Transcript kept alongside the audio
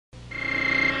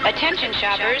Attention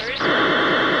shoppers,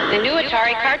 the new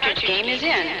Atari cartridge game is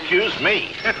in. Excuse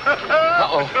me.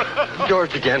 Uh-oh.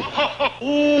 George again.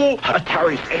 Ooh,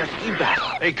 Atari's ASC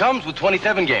battle. It comes with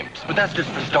 27 games, but that's just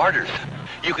for starters.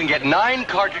 You can get 9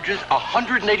 cartridges,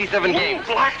 187 games.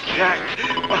 Blackjack.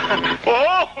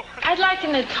 Oh! I'd like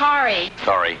an Atari.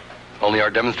 Sorry, only our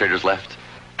demonstrators left.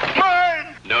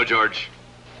 Mine! No, George.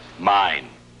 Mine.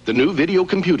 The new video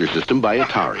computer system by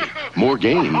Atari. More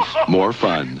games, more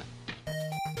fun.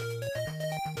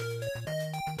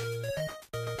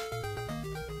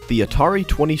 The Atari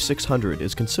 2600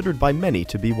 is considered by many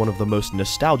to be one of the most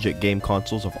nostalgic game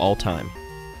consoles of all time.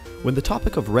 When the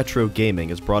topic of retro gaming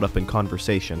is brought up in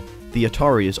conversation, the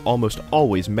Atari is almost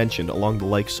always mentioned along the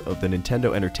likes of the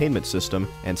Nintendo Entertainment System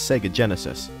and Sega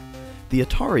Genesis. The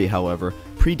Atari, however,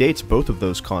 predates both of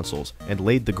those consoles and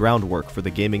laid the groundwork for the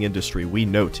gaming industry we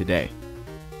know today.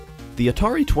 The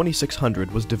Atari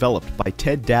 2600 was developed by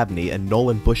Ted Dabney and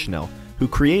Nolan Bushnell, who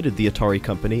created the Atari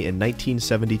Company in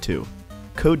 1972.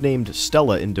 Codenamed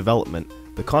Stella in development,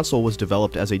 the console was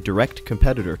developed as a direct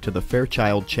competitor to the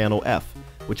Fairchild Channel F,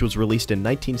 which was released in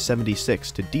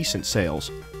 1976 to decent sales.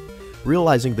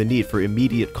 Realizing the need for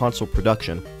immediate console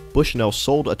production, Bushnell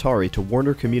sold Atari to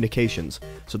Warner Communications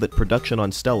so that production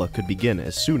on Stella could begin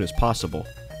as soon as possible.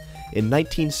 In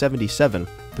 1977,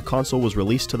 the console was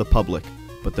released to the public,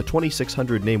 but the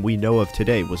 2600 name we know of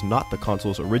today was not the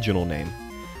console's original name.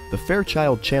 The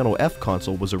Fairchild Channel F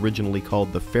console was originally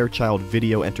called the Fairchild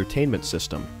Video Entertainment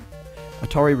System.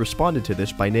 Atari responded to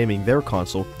this by naming their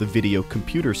console the Video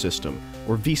Computer System,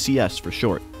 or VCS for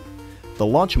short. The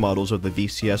launch models of the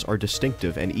VCS are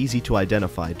distinctive and easy to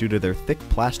identify due to their thick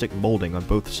plastic molding on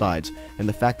both sides and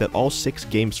the fact that all 6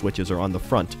 game switches are on the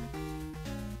front.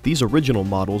 These original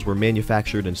models were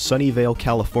manufactured in Sunnyvale,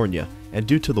 California, and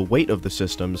due to the weight of the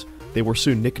systems, they were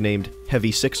soon nicknamed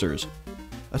Heavy Sixers.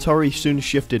 Atari soon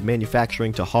shifted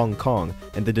manufacturing to Hong Kong,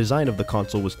 and the design of the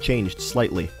console was changed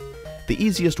slightly. The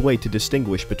easiest way to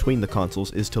distinguish between the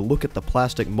consoles is to look at the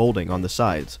plastic molding on the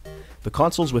sides. The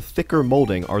consoles with thicker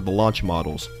molding are the launch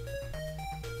models.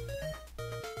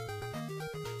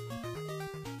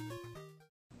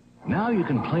 Now you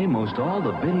can play most all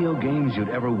the video games you'd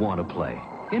ever want to play.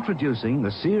 Introducing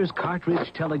the Sears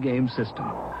Cartridge Telegame System.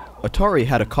 Atari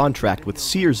had a contract with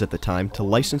Sears at the time to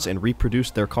license and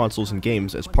reproduce their consoles and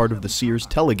games as part of the Sears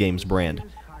Telegames brand,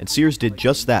 and Sears did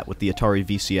just that with the Atari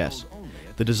VCS.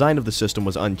 The design of the system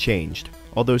was unchanged,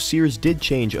 although Sears did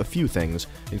change a few things,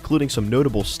 including some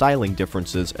notable styling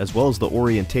differences as well as the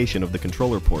orientation of the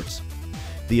controller ports.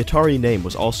 The Atari name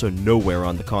was also nowhere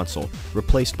on the console,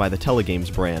 replaced by the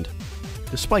Telegames brand.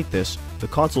 Despite this, the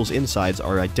console's insides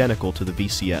are identical to the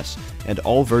VCS, and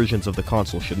all versions of the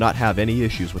console should not have any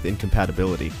issues with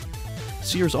incompatibility.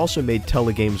 Sears also made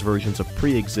Telegames versions of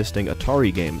pre-existing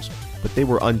Atari games, but they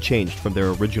were unchanged from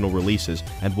their original releases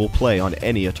and will play on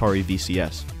any Atari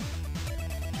VCS.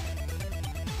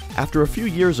 After a few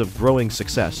years of growing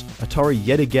success, Atari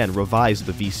yet again revised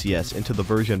the VCS into the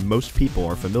version most people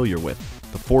are familiar with,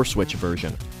 the 4-switch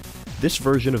version. This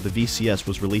version of the VCS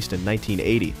was released in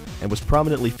 1980 and was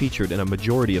prominently featured in a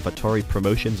majority of Atari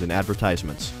promotions and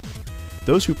advertisements.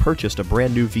 Those who purchased a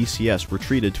brand new VCS were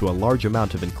treated to a large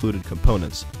amount of included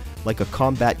components, like a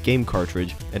combat game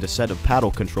cartridge and a set of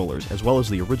paddle controllers, as well as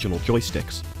the original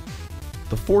joysticks.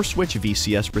 The 4-switch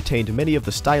VCS retained many of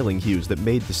the styling hues that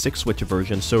made the 6-switch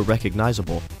version so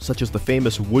recognizable, such as the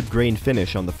famous wood grain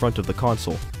finish on the front of the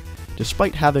console.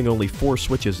 Despite having only 4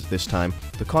 switches this time,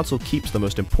 the console keeps the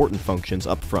most important functions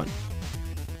up front.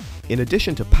 In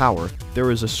addition to power, there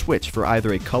is a switch for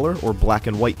either a color or black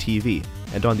and white TV,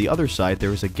 and on the other side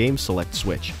there is a game select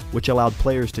switch, which allowed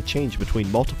players to change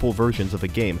between multiple versions of a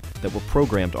game that were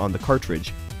programmed on the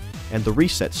cartridge, and the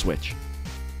reset switch.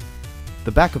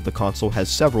 The back of the console has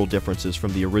several differences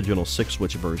from the original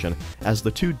 6-switch version, as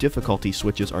the 2 difficulty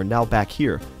switches are now back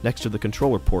here, next to the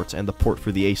controller ports and the port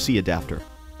for the AC adapter.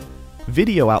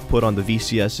 Video output on the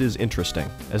VCS is interesting,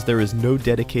 as there is no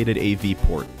dedicated AV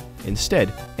port.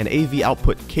 Instead, an AV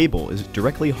output cable is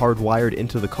directly hardwired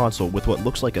into the console with what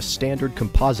looks like a standard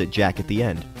composite jack at the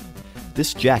end.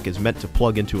 This jack is meant to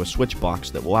plug into a switch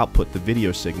box that will output the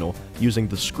video signal using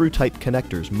the screw-type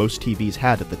connectors most TVs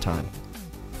had at the time.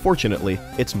 Fortunately,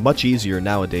 it's much easier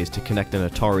nowadays to connect an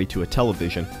Atari to a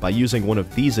television by using one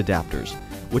of these adapters,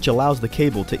 which allows the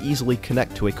cable to easily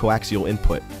connect to a coaxial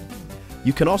input.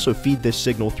 You can also feed this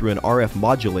signal through an RF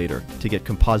modulator to get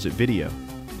composite video.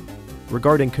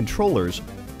 Regarding controllers,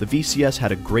 the VCS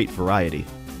had a great variety.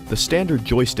 The standard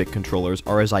joystick controllers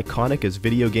are as iconic as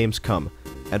video games come,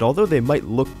 and although they might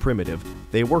look primitive,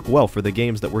 they work well for the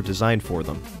games that were designed for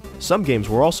them. Some games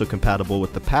were also compatible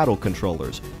with the paddle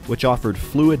controllers, which offered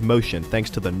fluid motion thanks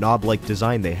to the knob-like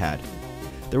design they had.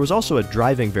 There was also a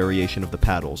driving variation of the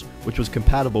paddles, which was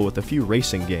compatible with a few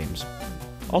racing games.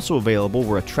 Also available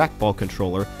were a trackball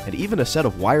controller and even a set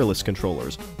of wireless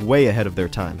controllers, way ahead of their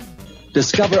time.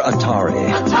 Discover Atari.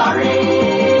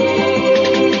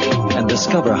 And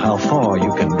discover how far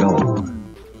you can go.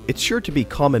 It's sure to be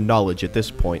common knowledge at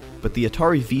this point, but the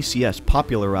Atari VCS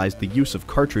popularized the use of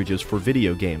cartridges for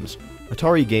video games.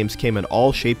 Atari games came in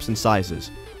all shapes and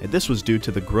sizes, and this was due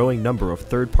to the growing number of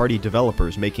third-party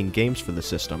developers making games for the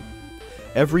system.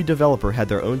 Every developer had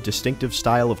their own distinctive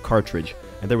style of cartridge,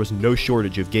 and there was no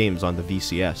shortage of games on the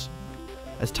VCS.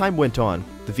 As time went on,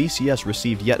 the VCS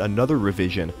received yet another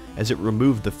revision as it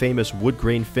removed the famous wood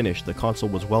grain finish the console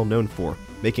was well known for,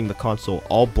 making the console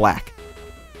all black.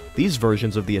 These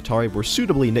versions of the Atari were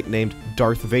suitably nicknamed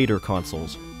Darth Vader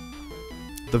consoles.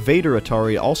 The Vader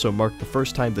Atari also marked the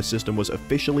first time the system was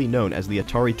officially known as the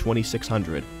Atari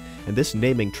 2600, and this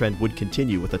naming trend would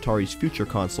continue with Atari's future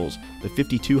consoles, the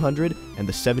 5200 and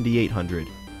the 7800.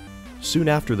 Soon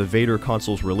after the Vader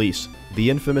console's release, the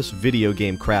infamous video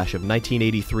game crash of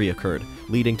 1983 occurred,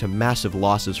 leading to massive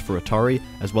losses for Atari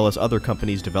as well as other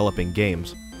companies developing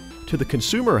games. To the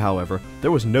consumer, however,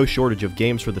 there was no shortage of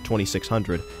games for the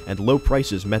 2600, and low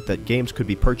prices meant that games could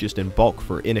be purchased in bulk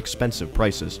for inexpensive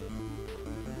prices.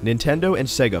 Nintendo and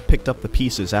Sega picked up the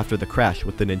pieces after the crash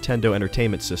with the Nintendo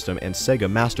Entertainment System and Sega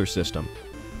Master System,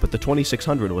 but the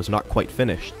 2600 was not quite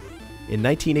finished. In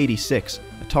 1986,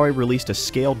 Atari released a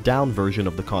scaled-down version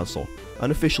of the console,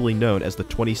 unofficially known as the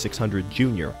 2600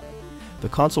 Junior. The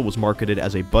console was marketed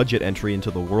as a budget entry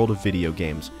into the world of video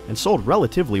games, and sold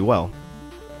relatively well.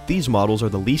 These models are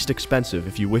the least expensive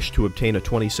if you wish to obtain a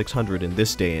 2600 in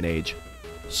this day and age.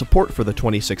 Support for the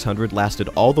 2600 lasted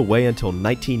all the way until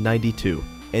 1992,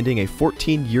 ending a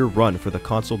 14-year run for the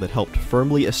console that helped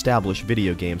firmly establish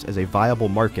video games as a viable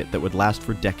market that would last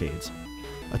for decades.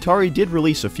 Atari did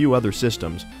release a few other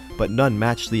systems, but none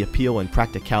matched the appeal and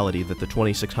practicality that the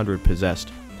 2600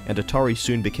 possessed, and Atari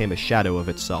soon became a shadow of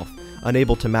itself,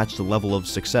 unable to match the level of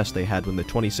success they had when the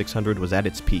 2600 was at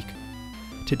its peak.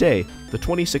 Today, the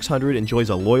 2600 enjoys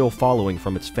a loyal following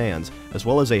from its fans, as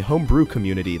well as a homebrew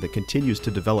community that continues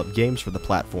to develop games for the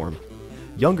platform.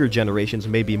 Younger generations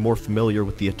may be more familiar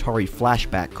with the Atari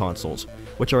Flashback consoles,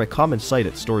 which are a common sight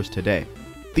at stores today.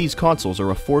 These consoles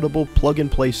are affordable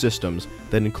plug-and-play systems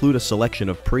that include a selection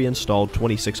of pre-installed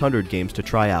 2600 games to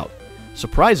try out.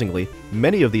 Surprisingly,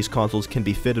 many of these consoles can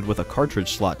be fitted with a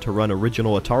cartridge slot to run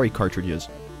original Atari cartridges.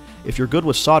 If you're good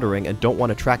with soldering and don't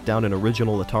want to track down an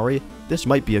original Atari, this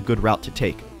might be a good route to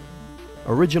take.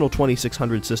 Original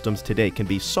 2600 systems today can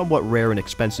be somewhat rare and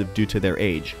expensive due to their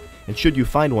age, and should you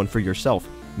find one for yourself,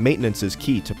 maintenance is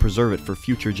key to preserve it for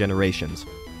future generations.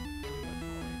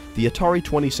 The Atari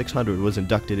 2600 was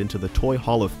inducted into the Toy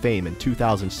Hall of Fame in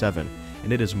 2007,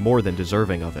 and it is more than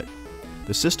deserving of it.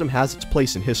 The system has its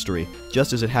place in history,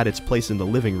 just as it had its place in the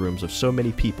living rooms of so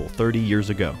many people 30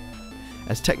 years ago.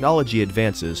 As technology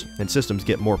advances and systems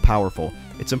get more powerful,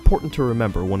 it's important to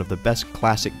remember one of the best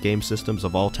classic game systems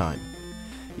of all time.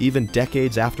 Even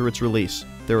decades after its release,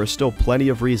 there are still plenty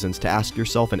of reasons to ask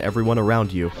yourself and everyone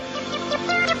around you,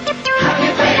 have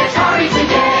you played Atari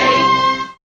today?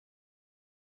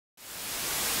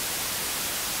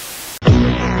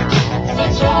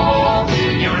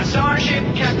 You're a starship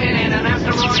captain in an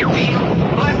asteroid field.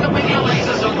 Blast the with your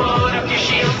lasers or blood up your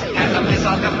shields. As a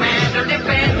missile commander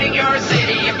defending your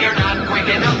city. If you're not quick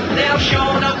enough, they'll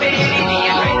show no pity. The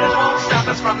invaders won't stop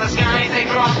us from the skies they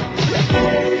drop.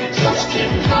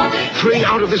 3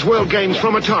 out-of-this-world games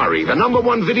from Atari, the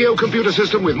 #1 video computer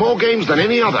system with more games than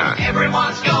any other.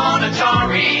 Everyone's gone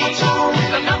Atari,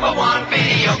 the #1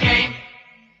 video game.